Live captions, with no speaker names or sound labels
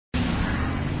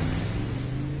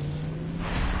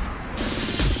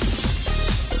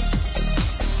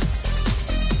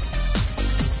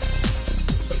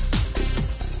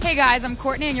Hey guys, I'm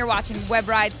Courtney and you're watching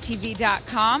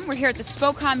WebRidesTV.com. We're here at the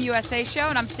Spocom USA show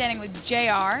and I'm standing with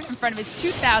JR in front of his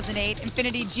 2008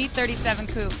 Infiniti G37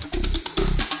 Coupe.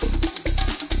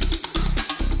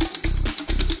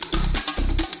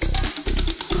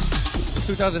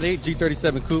 2008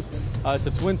 G37 Coupe. It's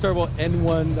a twin turbo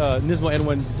N1 Nismo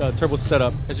N1 turbo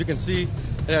setup. As you can see,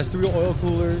 it has 3 oil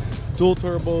coolers, dual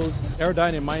turbos.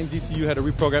 Aerodyne and Mine's ECU had to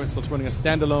reprogram it, so it's running a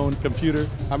standalone computer.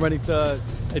 I'm running the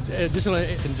additional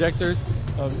injectors,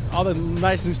 all the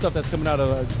nice new stuff that's coming out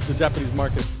of the Japanese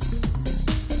market.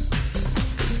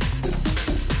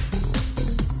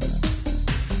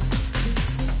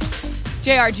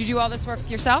 JR, did you do all this work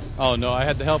yourself? Oh no, I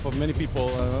had the help of many people.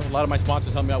 A lot of my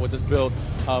sponsors helped me out with this build.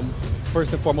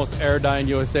 First and foremost, Aerodyne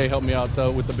USA helped me out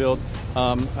with the build.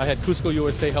 I had Cusco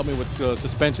USA help me with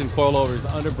suspension, coilovers,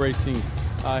 underbracing.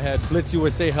 I had Blitz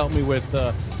USA help me with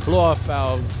blow-off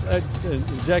valves,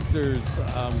 injectors,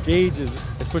 gauges.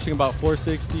 It's pushing about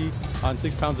 460 on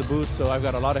 6 pounds of boot, so I've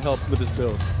got a lot of help with this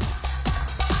build.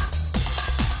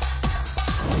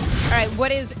 All right,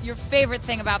 what is your favorite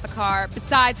thing about the car,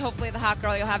 besides hopefully the hot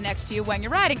girl you'll have next to you when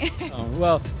you're riding it?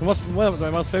 Well, one of my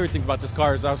most favorite things about this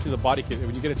car is obviously the body kit.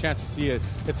 When you get a chance to see it,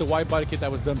 it's a white body kit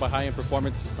that was done by High End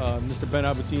Performance. Mr. Ben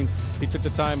Aboutin, he took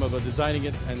the time of designing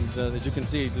it, and as you can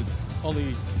see, it's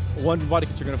only one body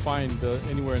kit you're going to find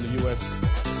anywhere in the U.S.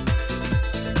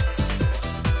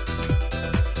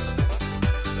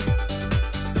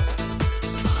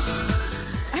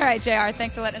 All right, JR,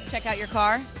 thanks for letting us check out your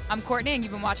car. I'm Courtney, and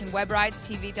you've been watching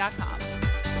WebRidesTV.com.